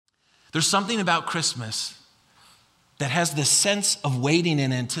There's something about Christmas that has this sense of waiting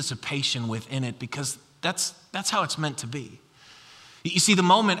and anticipation within it because that's how it's meant to be. You see, the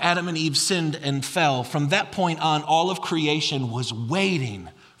moment Adam and Eve sinned and fell, from that point on, all of creation was waiting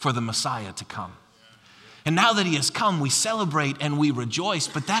for the Messiah to come. And now that he has come, we celebrate and we rejoice,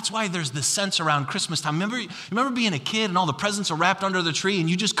 but that's why there's this sense around Christmas time. Remember being a kid and all the presents are wrapped under the tree and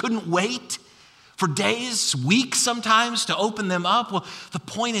you just couldn't wait for days, weeks sometimes to open them up? Well, the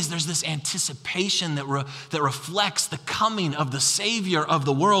point is there's this anticipation that reflects the coming of the Savior of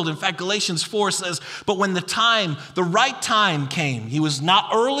the world. In fact, Galatians 4 says, but when the right time came, he was not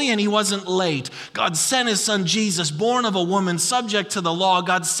early and he wasn't late. God sent his son Jesus, born of a woman, subject to the law.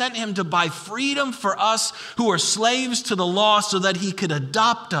 God sent him to buy freedom for us who are slaves to the law so that he could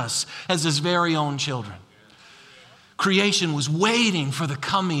adopt us as his very own children. Creation was waiting for the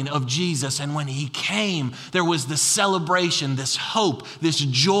coming of Jesus, and when he came, there was this celebration, this hope, this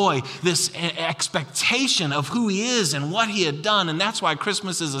joy, this expectation of who he is and what he had done, and that's why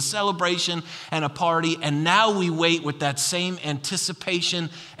Christmas is a celebration and a party, and now we wait with that same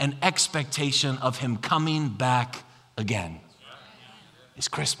anticipation and expectation of him coming back again. It's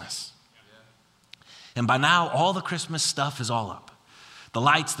Christmas. And by now, all the Christmas stuff is all up. The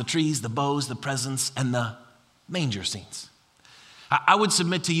lights, the trees, the bows, the presents, and the manger scenes. I would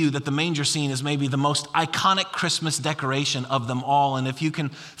submit to you that the manger scene is maybe the most iconic Christmas decoration of them all. And if you can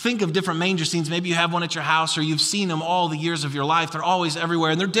think of different manger scenes, maybe you have one at your house or you've seen them all the years of your life. They're always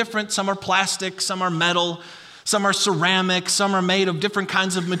everywhere and they're different. Some are plastic, some are metal, some are ceramic, some are made of different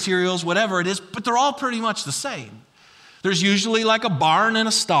kinds of materials, whatever it is, but they're all pretty much the same. There's usually like a barn and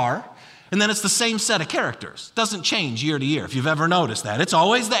a star, and then it's the same set of characters. Doesn't change year to year, if you've ever noticed that. It's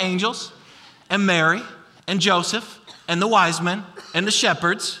always the angels and Mary and Joseph, and the wise men, and the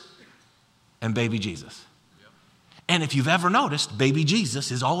shepherds, and baby Jesus. And if you've ever noticed, baby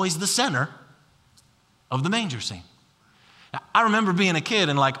Jesus is always the center of the manger scene. Now, I remember being a kid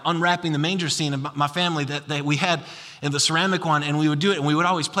and like unwrapping the manger scene of my family that we had in the ceramic one, and we would do it, and we would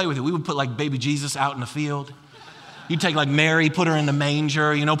always play with it. We would put like baby Jesus out in the field. You'd take like Mary, put her in the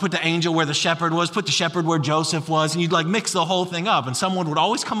manger, put the angel where the shepherd was, put the shepherd where Joseph was, and you'd like mix the whole thing up. And someone would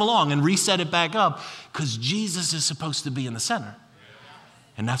always come along and reset it back up because Jesus is supposed to be in the center.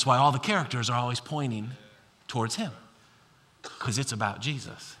 And that's why all the characters are always pointing towards him because it's about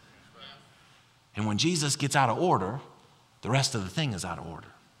Jesus. And when Jesus gets out of order, the rest of the thing is out of order.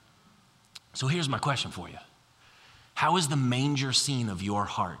 So here's my question for you. How is the manger scene of your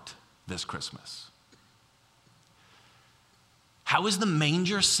heart this Christmas? How is the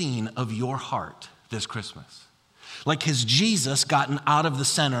manger scene of your heart this Christmas? Like, has Jesus gotten out of the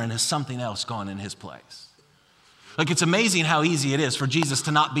center and has something else gone in his place? Like, it's amazing how easy it is for Jesus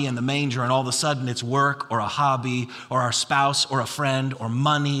to not be in the manger and all of a sudden it's work or a hobby or our spouse or a friend or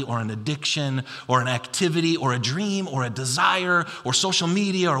money or an addiction or an activity or a dream or a desire or social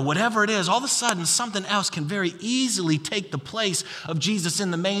media or whatever it is. All of a sudden something else can very easily take the place of Jesus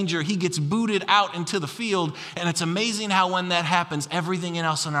in the manger. He gets booted out into the field, and it's amazing how when that happens, everything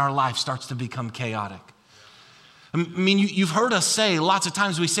else in our life starts to become chaotic. I mean, you've heard us say, lots of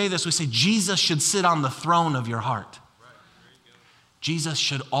times we say this, we say, Jesus should sit on the throne of your heart. Jesus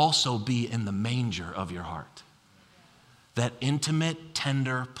should also be in the manger of your heart. That intimate,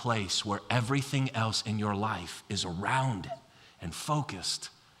 tender place where everything else in your life is around and focused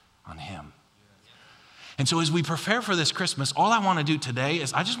on him. And so as we prepare for this Christmas, all I want to do today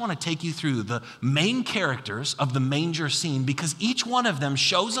is I just want to take you through the main characters of the manger scene because each one of them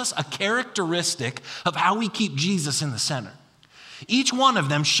shows us a characteristic of how we keep Jesus in the center. Each one of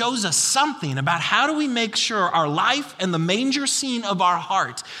them shows us something about how do we make sure our life and the manger scene of our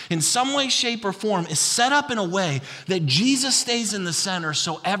heart in some way, shape, or form is set up in a way that Jesus stays in the center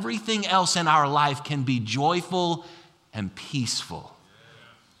so everything else in our life can be joyful and peaceful.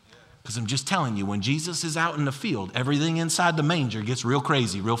 Because I'm just telling you, when Jesus is out in the field, everything inside the manger gets real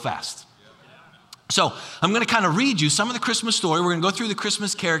crazy real fast. So I'm going to kind of read you some of the Christmas story. We're going to go through the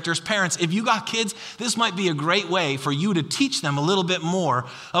Christmas characters. Parents, if you got kids, this might be a great way for you to teach them a little bit more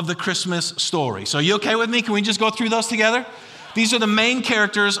of the Christmas story. So are you okay with me? Can we just go through those together? These are the main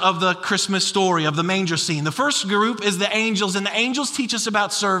characters of the Christmas story, of the manger scene. The first group is the angels, and the angels teach us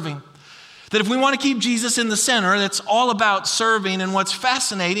about serving. That if we want to keep Jesus in the center, that's all about serving. And what's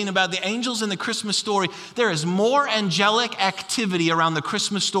fascinating about the angels in the Christmas story, there is more angelic activity around the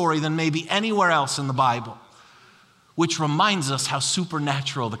Christmas story than maybe anywhere else in the Bible, which reminds us how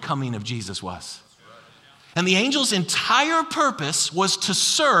supernatural the coming of Jesus was. And the angels' entire purpose was to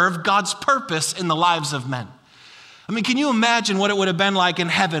serve God's purpose in the lives of men. I mean, can you imagine what it would have been like in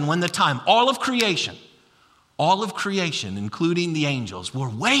heaven when all of creation, all of creation, including the angels, were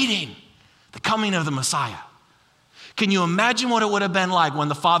waiting the coming of the Messiah. Can you imagine what it would have been like when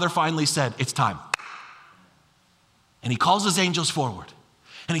the Father finally said, it's time? And he calls his angels forward.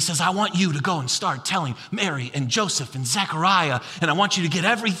 And he says, I want you to go and start telling Mary and Joseph and Zechariah, and I want you to get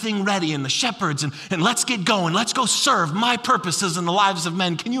everything ready, and the shepherds, and let's get going. Let's go serve my purposes in the lives of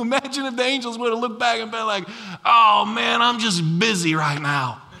men. Can you imagine if the angels would have looked back and been like, oh man, I'm just busy right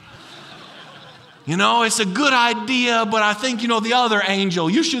now. You know, it's a good idea, but I think, the other angel,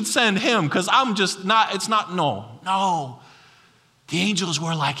 you should send him because I'm just not, no. The angels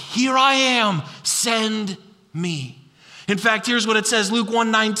were like, here I am, send me. In fact, here's what it says, Luke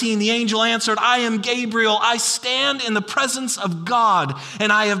 1:19, the angel answered, I am Gabriel. I stand in the presence of God,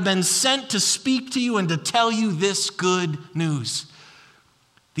 and I have been sent to speak to you and to tell you this good news.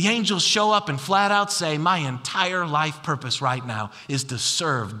 The angels show up and flat out say, my entire life purpose right now is to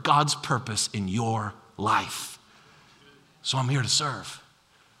serve God's purpose in your life. So I'm here to serve.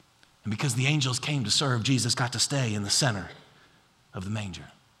 And because the angels came to serve, Jesus got to stay in the center of the manger.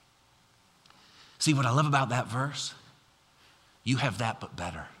 See, what I love about that verse, you have that but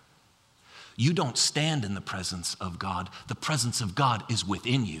better. You don't stand in the presence of God. The presence of God is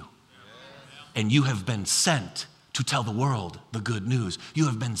within you. And you have been sent to tell the world the good news. You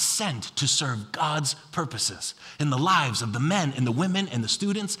have been sent to serve God's purposes in the lives of the men and the women and the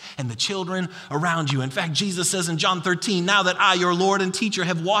students and the children around you. In fact, Jesus says in John 13, now that I, your Lord and teacher,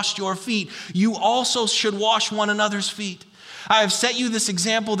 have washed your feet, you also should wash one another's feet. I have set you this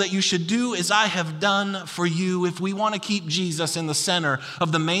example that you should do as I have done for you. If we want to keep Jesus in the center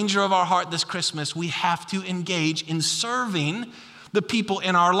of the manger of our heart this Christmas, we have to engage in serving the people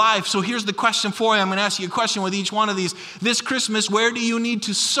in our life. So here's the question for you. I'm going to ask you a question with each one of these. This Christmas, where do you need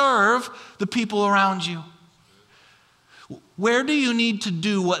to serve the people around you? Where do you need to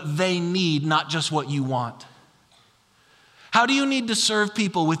do what they need, not just what you want? How do you need to serve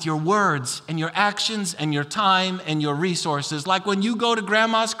people with your words and your actions and your time and your resources? Like when you go to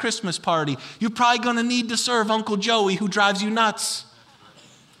grandma's Christmas party, you're probably going to need to serve Uncle Joey who drives you nuts.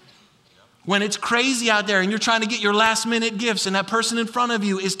 When it's crazy out there and you're trying to get your last minute gifts and that person in front of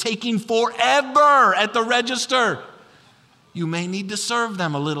you is taking forever at the register, you may need to serve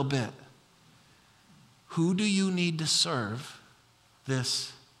them a little bit. Who do you need to serve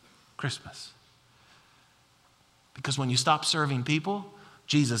this Christmas? Because when you stop serving people,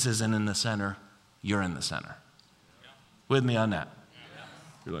 Jesus isn't in the center, you're in the center. With me on that?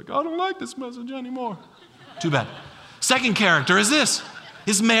 You're like, I don't like this message anymore. Too bad. Second character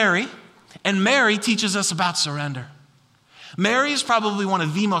is Mary. And Mary teaches us about surrender. Mary is probably one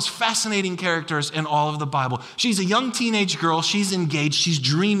of the most fascinating characters in all of the Bible. She's a young teenage girl. She's engaged. She's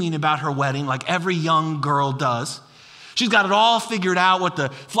dreaming about her wedding like every young girl does. She's got it all figured out, what the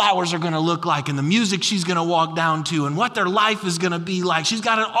flowers are going to look like and the music she's going to walk down to and what their life is going to be like. She's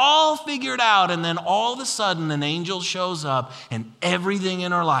got it all figured out. And then all of a sudden, an angel shows up and everything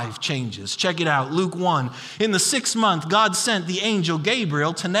in her life changes. Check it out. Luke 1. In the 6th month, God sent the angel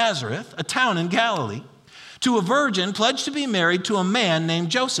Gabriel to Nazareth, a town in Galilee, to a virgin pledged to be married to a man named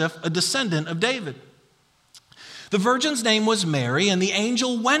Joseph, a descendant of David. The virgin's name was Mary, and the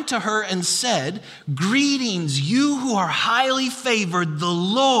angel went to her and said, greetings, you who are highly favored, the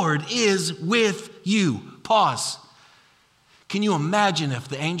Lord is with you. Pause. Can you imagine if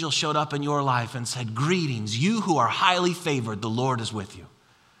the angel showed up in your life and said, greetings, you who are highly favored, the Lord is with you?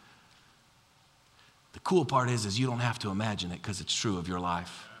 The cool part is you don't have to imagine it because it's true of your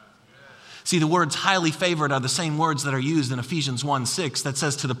life. See, the words highly favored are the same words that are used in Ephesians 1:6 that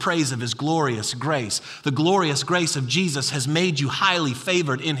says to the praise of his glorious grace. The glorious grace of Jesus has made you highly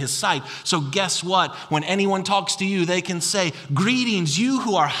favored in his sight. So guess what? When anyone talks to you, they can say, greetings, you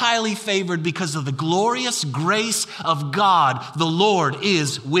who are highly favored because of the glorious grace of God. The Lord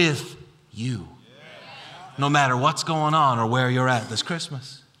is with you. No matter what's going on or where you're at this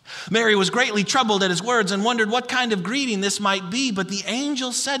Christmas. Mary was greatly troubled at his words and wondered what kind of greeting this might be. But the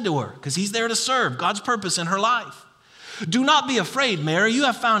angel said to her, because he's there to serve God's purpose in her life, do not be afraid, Mary. You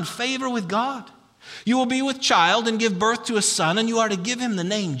have found favor with God. You will be with child and give birth to a son, and you are to give him the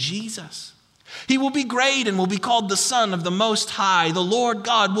name Jesus. He will be great and will be called the Son of the Most High. The Lord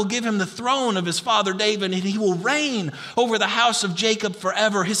God will give him the throne of his father David, and he will reign over the house of Jacob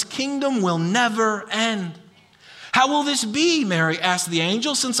forever. His kingdom will never end. How will this be, Mary asked the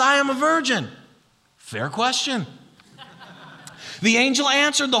angel, since I am a virgin? Fair question. The angel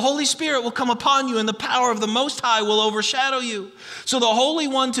answered, the Holy Spirit will come upon you and the power of the Most High will overshadow you. So the Holy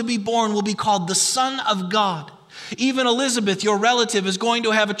One to be born will be called the Son of God. Even Elizabeth, your relative, is going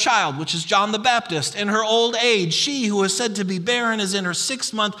to have a child, which is John the Baptist. In her old age, she who is said to be barren is in her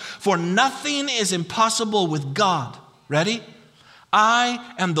 6th month, for nothing is impossible with God. Ready?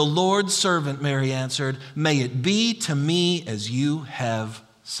 I am the Lord's servant, Mary answered. May it be to me as you have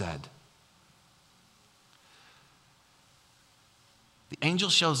said. The angel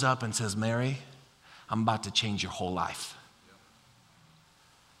shows up and says, Mary, I'm about to change your whole life.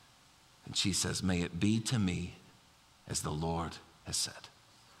 And she says, may it be to me as the Lord has said.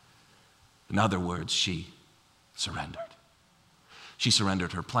 In other words, she surrendered. She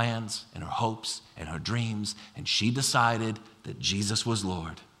surrendered her plans and her hopes and her dreams, and she decided that Jesus was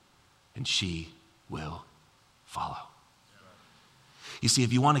Lord, and she will follow. You see,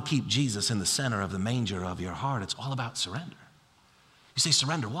 if you want to keep Jesus in the center of the manger of your heart, it's all about surrender. You say,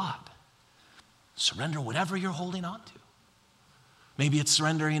 surrender what? Surrender whatever you're holding on to. Maybe it's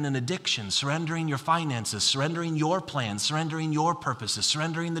surrendering an addiction, surrendering your finances, surrendering your plans, surrendering your purposes,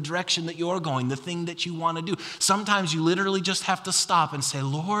 surrendering the direction that you're going, the thing that you want to do. Sometimes you literally just have to stop and say,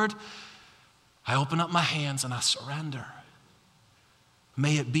 Lord, I open up my hands and I surrender.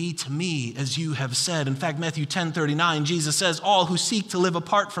 May it be to me as you have said. In fact, Matthew 10:39, Jesus says, all who seek to live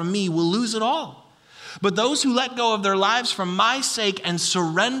apart from me will lose it all. But those who let go of their lives for my sake and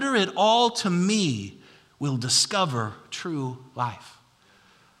surrender it all to me will discover true life.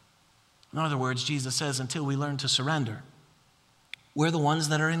 In other words, Jesus says, until we learn to surrender, we're the ones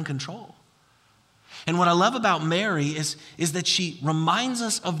that are in control. And what I love about Mary is that she reminds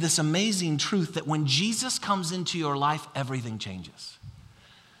us of this amazing truth that when Jesus comes into your life, everything changes.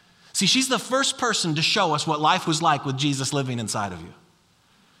 See, she's the first person to show us what life was like with Jesus living inside of you.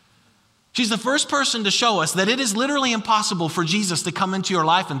 She's the first person to show us that it is literally impossible for Jesus to come into your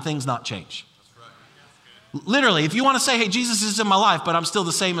life and things not change. Literally, if you want to say, hey, Jesus is in my life, but I'm still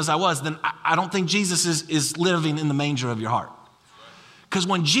the same as I was, then I don't think Jesus is living in the manger of your heart. Because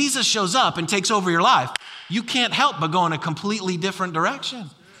when Jesus shows up and takes over your life, you can't help but go in a completely different direction.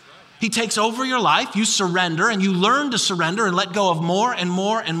 He takes over your life, you surrender, and you learn to surrender and let go of more and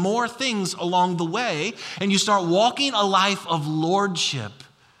more and more things along the way, and you start walking a life of lordship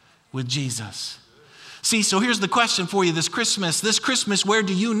with Jesus. See, so here's the question for you this Christmas. This Christmas, where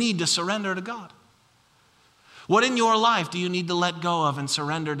do you need to surrender to God? What in your life do you need to let go of and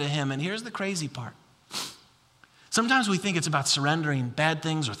surrender to Him? And here's the crazy part. Sometimes we think it's about surrendering bad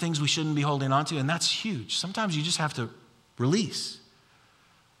things or things we shouldn't be holding on to, and that's huge. Sometimes you just have to release.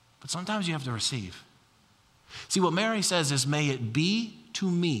 But sometimes you have to receive. See, what Mary says is, may it be to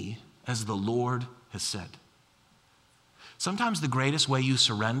me as the Lord has said. Sometimes the greatest way you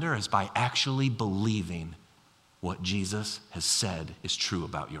surrender is by actually believing what Jesus has said is true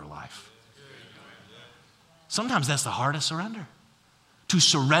about your life. Sometimes that's the hardest surrender. To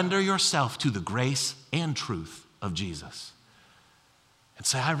surrender yourself to the grace and truth of Jesus. And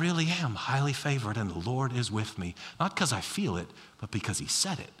say, I really am highly favored and the Lord is with me. Not because I feel it, but because He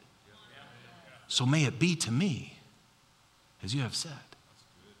said it. So may it be to me as you have said.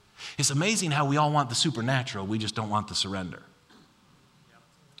 It's amazing how we all want the supernatural, we just don't want the surrender.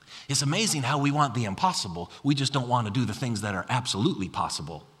 It's amazing how we want the impossible, we just don't want to do the things that are absolutely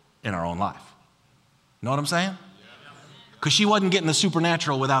possible in our own life. You know what I'm saying? Because she wasn't getting the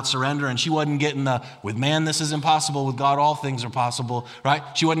supernatural without surrender, and she wasn't getting the, with man this is impossible, with God all things are possible, right?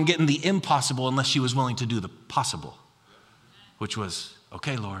 She wasn't getting the impossible unless she was willing to do the possible, which was,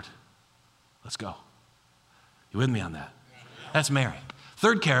 okay, Lord, let's go. You with me on that? That's Mary.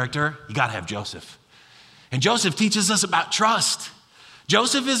 Third character, you got to have Joseph. And Joseph teaches us about trust.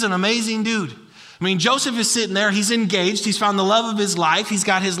 Joseph is an amazing dude. I mean, Joseph is sitting there, he's engaged, he's found the love of his life, he's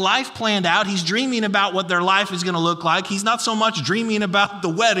got his life planned out, he's dreaming about what their life is going to look like. He's not so much dreaming about the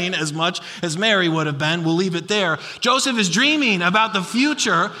wedding as much as Mary would have been. We'll leave it there. Joseph is dreaming about the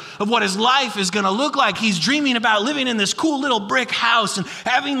future of what his life is going to look like. He's dreaming about living in this cool little brick house and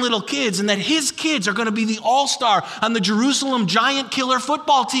having little kids, and that his kids are going to be the all-star on the Jerusalem Giant Killer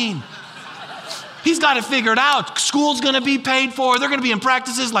football team. He's got it figured out. School's going to be paid for. They're going to be in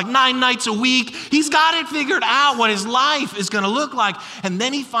practices like 9 nights a week. He's got it figured out what his life is going to look like. And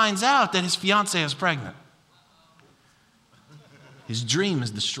then he finds out that his fiancée is pregnant. His dream is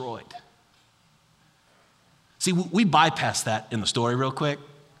destroyed. See, we bypass that in the story real quick.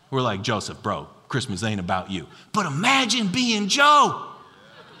 We're like, Joseph, bro, Christmas ain't about you. But imagine being Joe.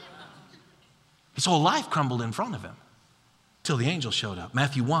 His whole life crumbled in front of him till the angel showed up.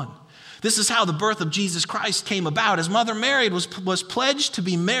 Matthew 1. This is how the birth of Jesus Christ came about. His mother Mary was pledged to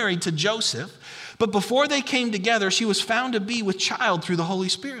be married to Joseph, but before they came together, she was found to be with child through the Holy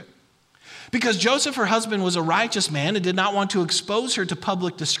Spirit. Because Joseph, her husband, was a righteous man and did not want to expose her to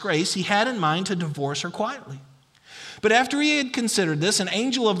public disgrace, he had in mind to divorce her quietly. But after he had considered this, an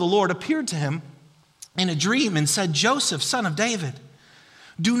angel of the Lord appeared to him in a dream and said, Joseph, son of David,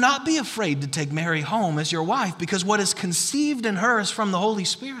 do not be afraid to take Mary home as your wife, because what is conceived in her is from the Holy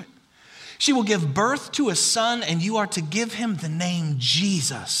Spirit. She will give birth to a son, and you are to give him the name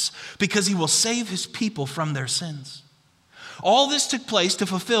Jesus, because he will save his people from their sins. All this took place to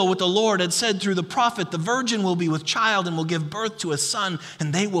fulfill what the Lord had said through the prophet, the virgin will be with child and will give birth to a son,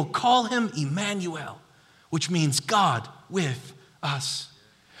 and they will call him Emmanuel, which means God with us.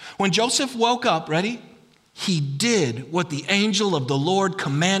 When Joseph woke up, ready? He did what the angel of the Lord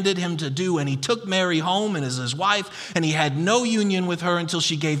commanded him to do, and he took Mary home and as his wife, and he had no union with her until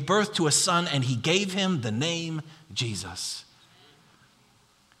she gave birth to a son, and he gave him the name Jesus.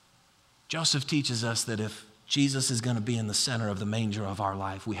 Joseph teaches us that if Jesus is going to be in the center of the manger of our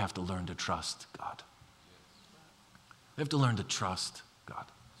life, we have to learn to trust God. We have to learn to trust God.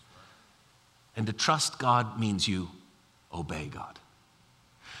 And to trust God means you obey God.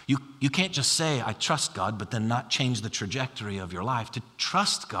 You can't just say, I trust God, but then not change the trajectory of your life. To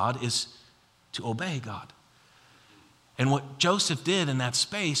trust God is to obey God. And what Joseph did in that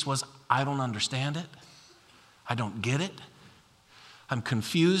space was, I don't understand it. I don't get it. I'm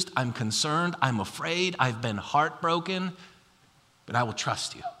confused. I'm concerned. I'm afraid. I've been heartbroken. But I will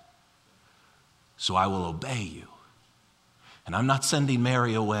trust you. So I will obey you. And I'm not sending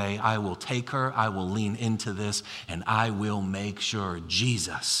Mary away. I will take her. I will lean into this. And I will make sure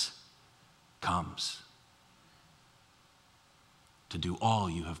Jesus comes to do all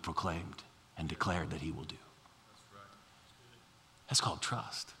you have proclaimed and declared that he will do. That's called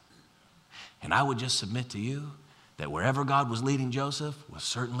trust. And I would just submit to you that wherever God was leading Joseph was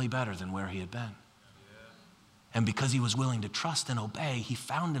certainly better than where he had been. And because he was willing to trust and obey, he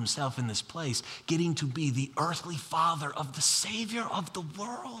found himself in this place, getting to be the earthly father of the Savior of the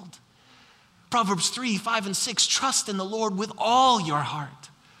world. Proverbs 3, 5, and 6, trust in the Lord with all your heart.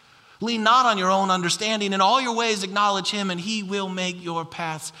 Lean not on your own understanding. In all your ways acknowledge him, and he will make your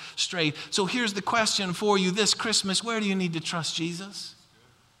paths straight. So here's the question for you this Christmas. Where do you need to trust Jesus?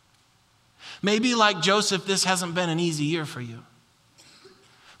 Maybe like Joseph, this hasn't been an easy year for you.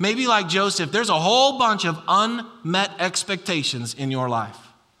 Maybe like Joseph, there's a whole bunch of unmet expectations in your life.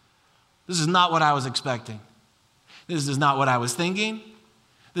 This is not what I was expecting. This is not what I was thinking.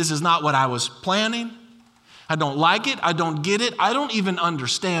 This is not what I was planning. I don't like it. I don't get it. I don't even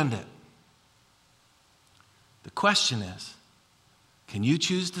understand it. The question is, can you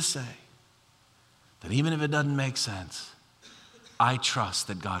choose to say that even if it doesn't make sense, I trust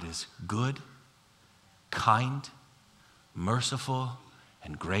that God is good, kind, merciful,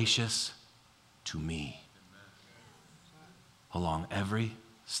 and gracious to me along every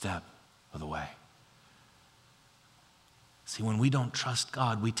step of the way. See, when we don't trust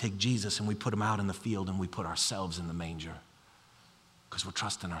God, we take Jesus and we put him out in the field and we put ourselves in the manger because we're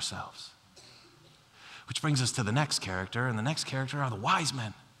trusting ourselves. Which brings us to the next character, and the next character are the wise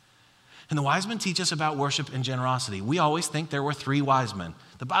men. And the wise men teach us about worship and generosity. We always think there were 3 wise men.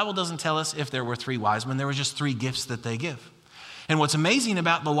 The Bible doesn't tell us if there were 3 wise men. There were just 3 gifts that they give. And what's amazing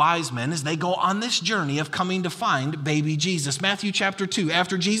about the wise men is they go on this journey of coming to find baby Jesus. Matthew chapter 2,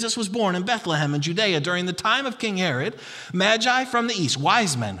 after Jesus was born in Bethlehem in Judea during the time of King Herod, Magi from the east,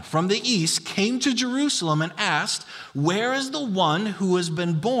 wise men from the east, came to Jerusalem and asked, where is the one who has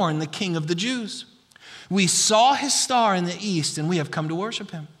been born the King of the Jews? We saw his star in the east and we have come to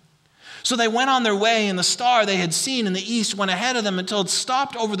worship him. So they went on their way, and the star they had seen in the east went ahead of them until it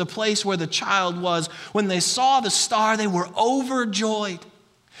stopped over the place where the child was. When they saw the star, they were overjoyed.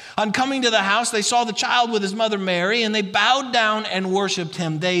 On coming to the house, they saw the child with his mother Mary, and they bowed down and worshiped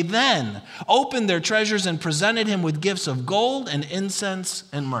him. They then opened their treasures and presented him with gifts of gold and incense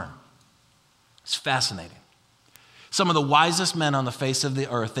and myrrh. It's fascinating. Some of the wisest men on the face of the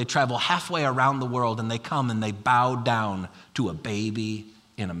earth, they travel halfway around the world, and they come and they bow down to a baby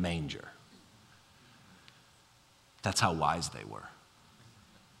in a manger. That's how wise they were.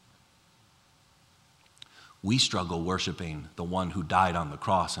 We struggle worshiping the one who died on the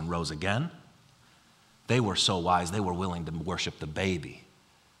cross and rose again. They were so wise, they were willing to worship the baby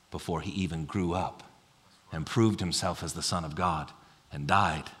before he even grew up and proved himself as the Son of God and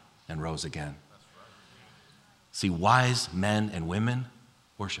died and rose again. See, wise men and women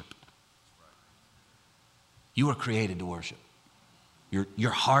worship. You were created to worship.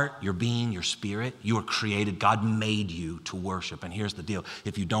 Your heart, your being, your spirit, you were created. God made you to worship. And here's the deal.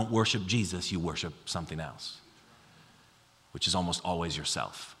 If you don't worship Jesus, you worship something else, which is almost always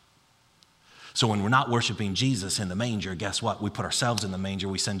yourself. So when we're not worshiping Jesus in the manger, guess what? We put ourselves in the manger.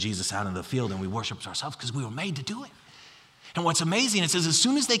 We send Jesus out into the field and we worship ourselves because we were made to do it. And what's amazing, it says as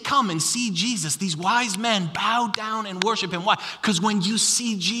soon as they come and see Jesus, these wise men bow down and worship him. Why? Because when you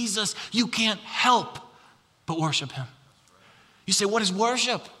see Jesus, you can't help but worship him. You say, what is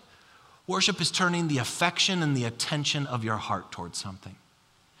worship? Worship is turning the affection and the attention of your heart towards something.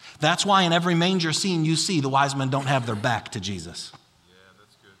 That's why in every manger scene you see, the wise men don't have their back to Jesus. Yeah,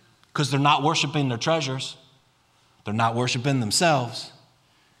 that's good. Because they're not worshiping their treasures. They're not worshiping themselves.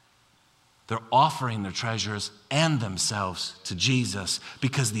 They're offering their treasures and themselves to Jesus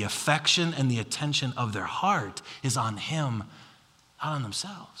because the affection and the attention of their heart is on him, not on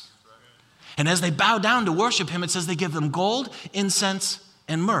themselves. And as they bow down to worship him, it says they give them gold, incense,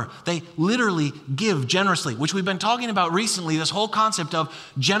 and myrrh. They literally give generously, which we've been talking about recently. This whole concept of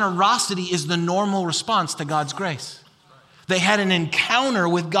generosity is the normal response to God's grace. They had an encounter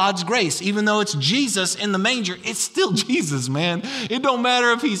with God's grace. Even though it's Jesus in the manger, it's still Jesus, man. It don't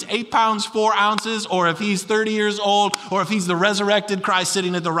matter if he's 8 pounds, 4 ounces, or if he's 30 years old, or if he's the resurrected Christ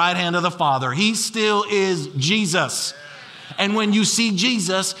sitting at the right hand of the Father. He still is Jesus. And when you see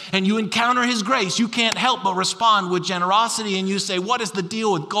Jesus and you encounter his grace, you can't help but respond with generosity. And you say, what is the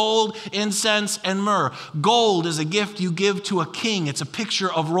deal with gold, incense, and myrrh? Gold is a gift you give to a king. It's a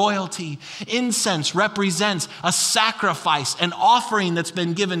picture of royalty. Incense represents a sacrifice, an offering that's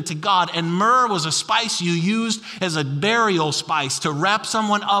been given to God. And myrrh was a spice you used as a burial spice to wrap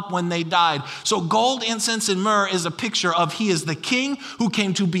someone up when they died. So gold, incense, and myrrh is a picture of he is the king who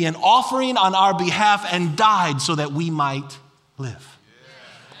came to be an offering on our behalf and died so that we might live.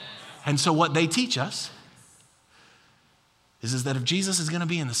 And so what they teach us is that if Jesus is going to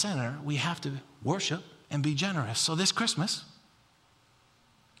be in the center, we have to worship and be generous. So this Christmas,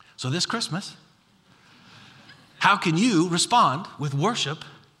 how can you respond with worship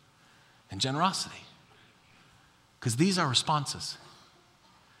and generosity? Because these are responses.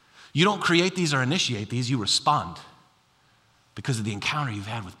 You don't create these or initiate these, you respond because of the encounter you've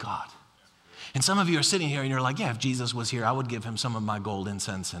had with God. And some of you are sitting here and you're like, yeah, if Jesus was here, I would give him some of my gold,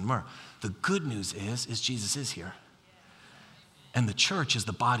 incense, and myrrh. The good news is Jesus is here. And the church is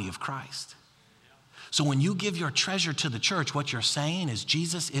the body of Christ. So when you give your treasure to the church, what you're saying is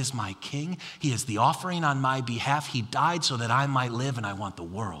Jesus is my king. He is the offering on my behalf. He died so that I might live, and I want the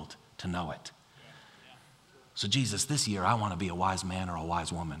world to know it. So Jesus, this year, I want to be a wise man or a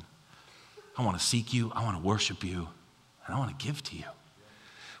wise woman. I want to seek you. I want to worship you. And I want to give to you.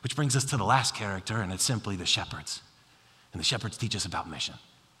 Which brings us to the last character, and it's simply the shepherds. And the shepherds teach us about mission.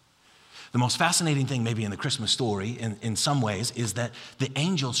 The most fascinating thing maybe in the Christmas story, in some ways, is that the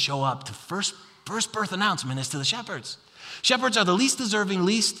angels show up to first birth announcement is to the shepherds. Shepherds are the least deserving,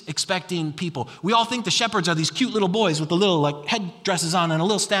 least expecting people. We all think the shepherds are these cute little boys with the little headdresses on and a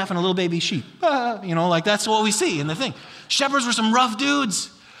little staff and a little baby sheep. That's what we see in the thing. Shepherds were some rough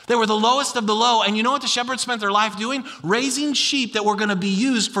dudes. They were the lowest of the low. And you know what the shepherds spent their life doing? Raising sheep that were going to be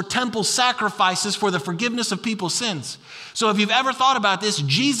used for temple sacrifices for the forgiveness of people's sins. So if you've ever thought about this,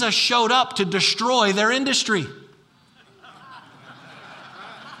 Jesus showed up to destroy their industry.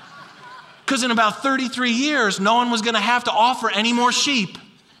 Because in about 33 years, no one was going to have to offer any more sheep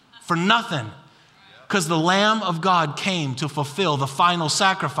for nothing. Because the Lamb of God came to fulfill the final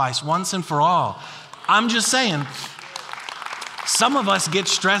sacrifice once and for all. I'm just saying, some of us get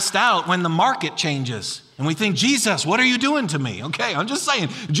stressed out when the market changes. And we think, Jesus, what are you doing to me? Okay, I'm just saying,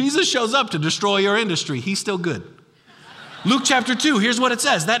 Jesus shows up to destroy your industry. He's still good. Luke chapter 2, here's what it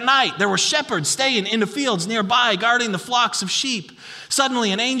says. That night, there were shepherds staying in the fields nearby, guarding the flocks of sheep.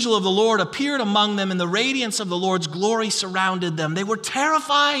 Suddenly, an angel of the Lord appeared among them, and the radiance of the Lord's glory surrounded them. They were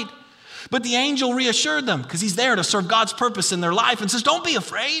terrified. But the angel reassured them, because he's there to serve God's purpose in their life, and says, don't be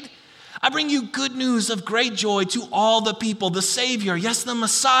afraid. I bring you good news of great joy to all the people. The Savior, yes, the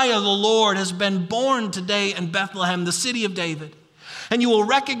Messiah, the Lord, has been born today in Bethlehem, the city of David. And you will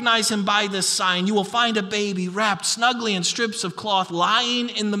recognize him by this sign. You will find a baby wrapped snugly in strips of cloth lying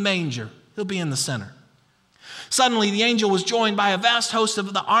in the manger. He'll be in the center. Suddenly, the angel was joined by a vast host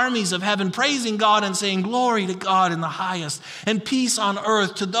of the armies of heaven, praising God and saying, glory to God in the highest, and peace on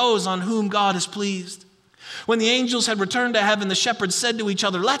earth to those on whom God is pleased. When the angels had returned to heaven, the shepherds said to each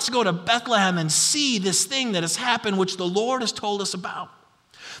other, let's go to Bethlehem and see this thing that has happened, which the Lord has told us about.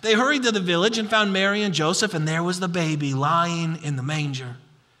 They hurried to the village and found Mary and Joseph, and there was the baby lying in the manger.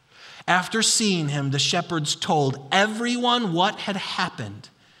 After seeing him, the shepherds told everyone what had happened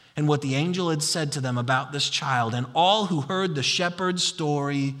and what the angel had said to them about this child. And all who heard the shepherd's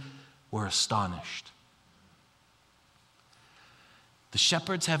story were astonished. The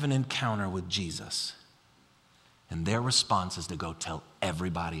shepherds have an encounter with Jesus, and their response is to go tell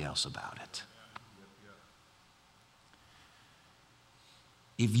everybody else about it.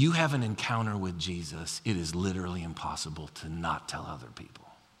 if you have an encounter with Jesus, it is literally impossible to not tell other people.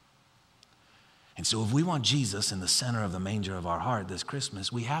 And so if we want Jesus in the center of the manger of our heart this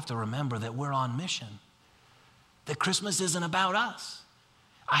Christmas, we have to remember that we're on mission, that Christmas isn't about us.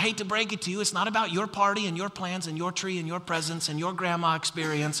 I hate to break it to you, it's not about your party and your plans and your tree and your presents and your grandma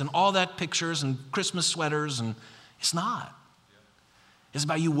experience and all that pictures and Christmas sweaters, and it's not. It's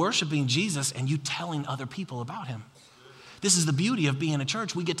about you worshiping Jesus and you telling other people about him. This is the beauty of being a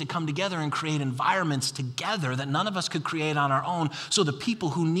church. We get to come together and create environments together that none of us could create on our own, so the people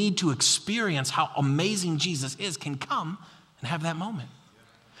who need to experience how amazing Jesus is can come and have that moment.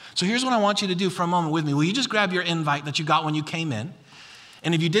 So here's what I want you to do for a moment with me. Will you just grab your invite that you got when you came in?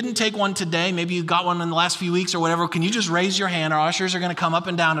 And if you didn't take one today, maybe you got one in the last few weeks or whatever, can you just raise your hand? Our ushers are going to come up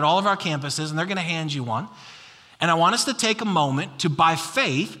and down at all of our campuses, and they're going to hand you one. And I want us to take a moment to, by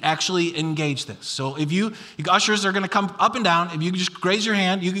faith, actually engage this. So if you ushers are going to come up and down. If you just raise your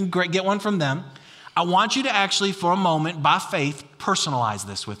hand, you can get one from them. I want you to actually, for a moment, by faith, personalize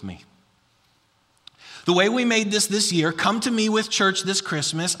this with me. The way we made this year, come to me with church this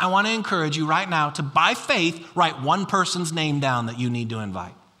Christmas, I want to encourage you right now to, by faith, write one person's name down that you need to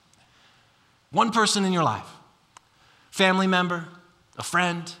invite. One person in your life. Family member, a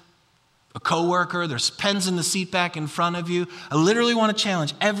friend, a coworker. There's pens in the seat back in front of you. I literally want to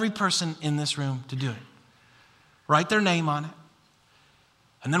challenge every person in this room to do it. Write their name on it.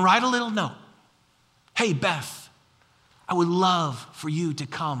 And then write a little note. Hey, Beth, I would love for you to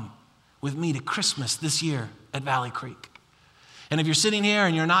come with me to Christmas this year at Valley Creek. And if you're sitting here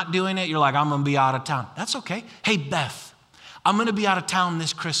and you're not doing it, you're like, I'm going to be out of town. That's okay. Hey, Beth, I'm going to be out of town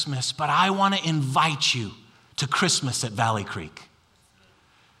this Christmas, but I want to invite you to Christmas at Valley Creek.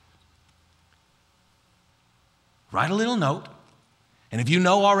 Write a little note. And if you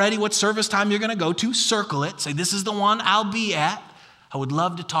know already what service time you're going to go to, circle it. Say, this is the one I'll be at. I would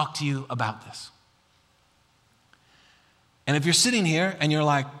love to talk to you about this. And if you're sitting here and you're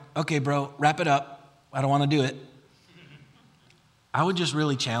like, okay, bro, wrap it up. I don't want to do it. I would just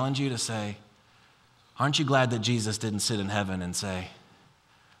really challenge you to say, aren't you glad that Jesus didn't sit in heaven and say,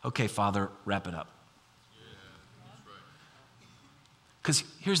 okay, Father, wrap it up? Because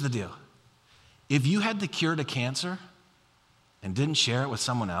here's the deal. If you had the cure to cancer and didn't share it with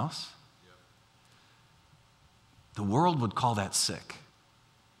someone else, the world would call that sick.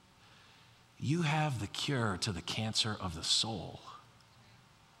 You have the cure to the cancer of the soul.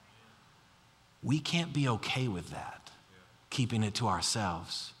 We can't be okay with that, keeping it to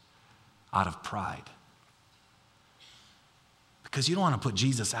ourselves out of pride. Because you don't want to put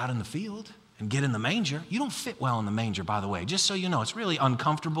Jesus out in the field and get in the manger. You don't fit well in the manger, by the way. Just so you know, it's really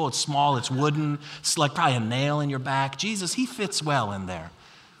uncomfortable. It's small. It's wooden. It's like probably a nail in your back. Jesus, he fits well in there.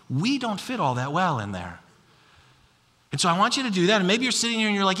 We don't fit all that well in there. And so I want you to do that. And maybe you're sitting here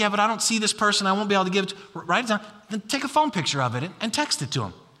and you're like, yeah, but I don't see this person. I won't be able to give it to. Write it down. Then take a phone picture of it and text it to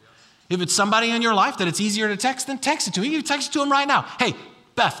them. If it's somebody in your life that it's easier to text, then text it to him. You can text it to him right now. Hey,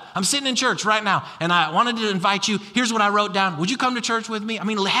 Beth, I'm sitting in church right now, and I wanted to invite you. Here's what I wrote down. Would you come to church with me? I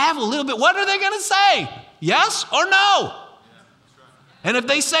mean, have a little bit. What are they going to say? Yes or no? And if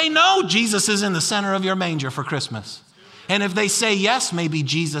they say no, Jesus is in the center of your manger for Christmas. And if they say yes, maybe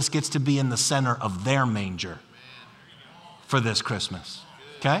Jesus gets to be in the center of their manger for this Christmas.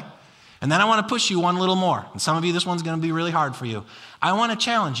 Okay? And then I want to push you one little more. And some of you, this one's going to be really hard for you. I want to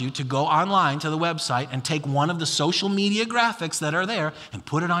challenge you to go online to the website and take one of the social media graphics that are there and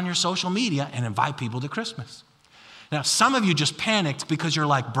put it on your social media and invite people to Christmas. Now, some of you just panicked because you're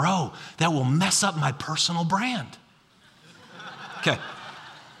like, bro, that will mess up my personal brand. Okay.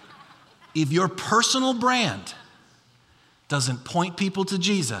 If your personal brand doesn't point people to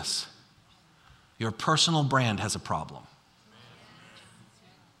Jesus, your personal brand has a problem.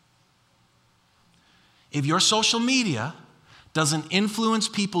 If your social media doesn't influence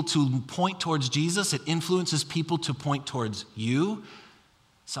people to point towards Jesus, it influences people to point towards you,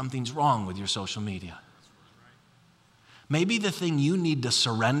 something's wrong with your social media. Maybe the thing you need to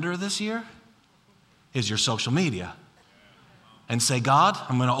surrender this year is your social media. And say, God,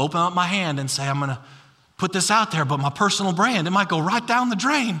 I'm going to open up my hand and say, I'm going to put this out there, but my personal brand, it might go right down the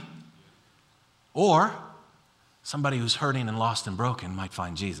drain. Or somebody who's hurting and lost and broken might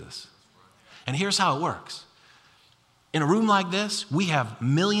find Jesus. And here's how it works. In a room like this, we have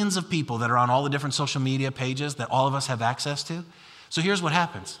millions of people that are on all the different social media pages that all of us have access to. So here's what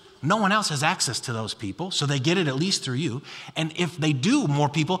happens. No one else has access to those people, so they get it at least through you. And if they do, more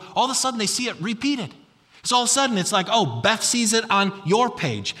people, all of a sudden they see it repeated. So all of a sudden it's like, oh, Beth sees it on your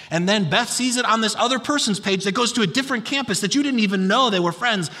page. And then Beth sees it on this other person's page that goes to a different campus that you didn't even know they were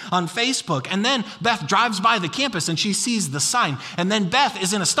friends on Facebook. And then Beth drives by the campus and she sees the sign. And then Beth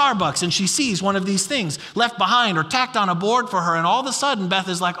is in a Starbucks and she sees one of these things left behind or tacked on a board for her. And all of a sudden Beth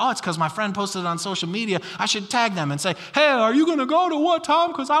is like, oh, it's because my friend posted it on social media. I should tag them and say, hey, are you going to go to what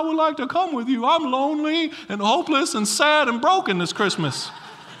time? Because I would like to come with you. I'm lonely and hopeless and sad and broken this Christmas.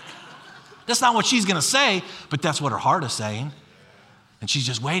 That's not what she's going to say, but that's what her heart is saying. And she's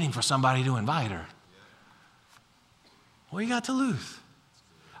just waiting for somebody to invite her. What do you got to lose?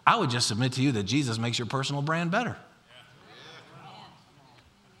 I would just submit to you that Jesus makes your personal brand better.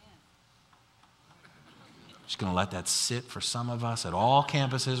 Just going to let that sit for some of us at all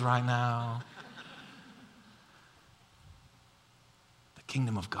campuses right now. The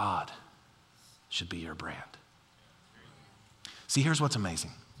kingdom of God should be your brand. See, here's what's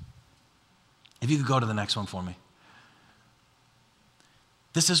amazing. If you could go to the next one for me.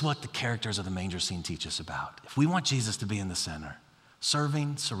 This is what the characters of the manger scene teach us about. If we want Jesus to be in the center,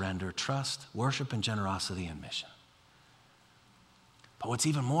 serving, surrender, trust, worship, and generosity and mission. But what's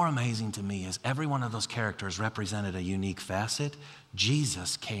even more amazing to me is every one of those characters represented a unique facet.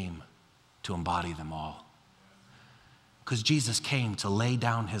 Jesus came to embody them all. Because Jesus came to lay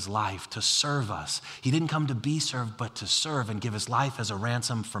down his life to serve us. He didn't come to be served, but to serve and give his life as a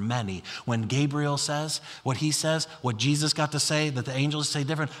ransom for many. When Gabriel says what he says, what Jesus got to say, that the angels say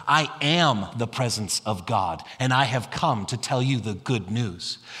different, I am the presence of God, and I have come to tell you the good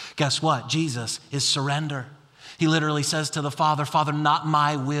news. Guess what? Jesus is surrender. He literally says to the Father, Father, not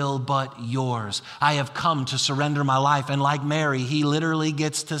my will, but yours. I have come to surrender my life. And like Mary, he literally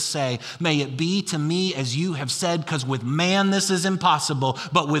gets to say, may it be to me as you have said, because with man this is impossible,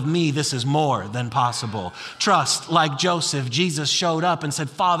 but with me this is more than possible. Trust, like Joseph, Jesus showed up and said,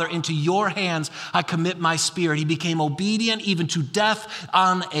 Father, into your hands I commit my spirit. He became obedient even to death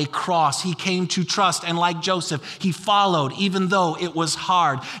on a cross. He came to trust. And like Joseph, he followed even though it was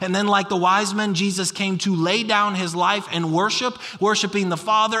hard. And then like the wise men, Jesus came to lay down his life and worshiping the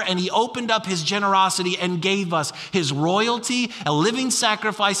Father, and he opened up his generosity and gave us his royalty, a living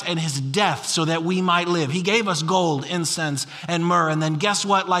sacrifice, and his death so that we might live. He gave us gold, incense, and myrrh. And then guess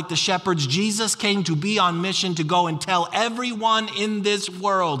what? Like the shepherds, Jesus came to be on mission to go and tell everyone in this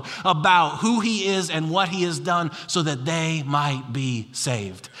world about who he is and what he has done so that they might be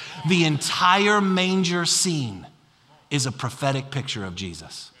saved. The entire manger scene is a prophetic picture of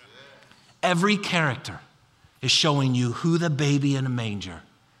Jesus. Every character is showing you who the baby in a manger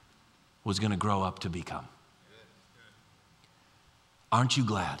was going to grow up to become. Aren't you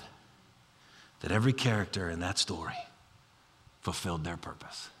glad that every character in that story fulfilled their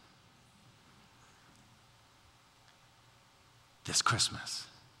purpose? This Christmas,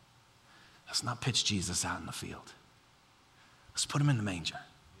 let's not pitch Jesus out in the field. Let's put him in the manger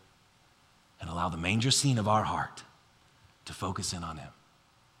and allow the manger scene of our heart to focus in on him.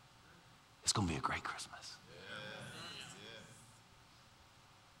 It's going to be a great Christmas.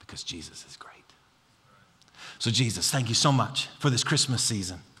 Because Jesus is great. So Jesus, thank you so much for this Christmas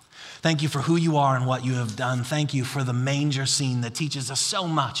season. Thank you for who you are and what you have done. Thank you for the manger scene that teaches us so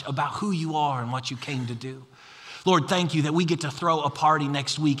much about who you are and what you came to do. Lord, thank you that we get to throw a party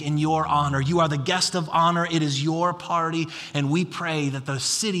next week in your honor. You are the guest of honor. It is your party. And we pray that the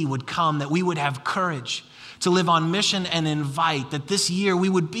city would come, that we would have courage to live on mission and invite, that this year we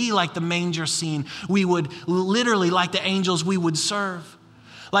would be like the manger scene. We would literally, like the angels, we would serve.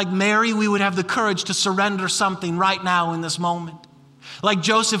 Like Mary, we would have the courage to surrender something right now in this moment. Like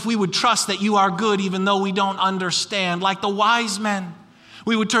Joseph, we would trust that you are good even though we don't understand. Like the wise men,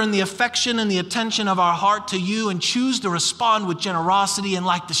 we would turn the affection and the attention of our heart to you and choose to respond with generosity. And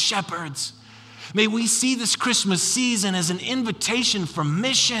like the shepherds, may we see this Christmas season as an invitation for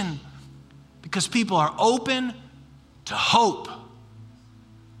mission because people are open to hope.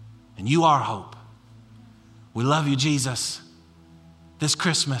 And you are hope. We love you, Jesus. This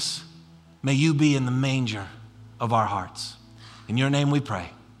Christmas, may you be in the manger of our hearts. In your name we pray.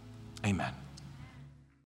 Amen.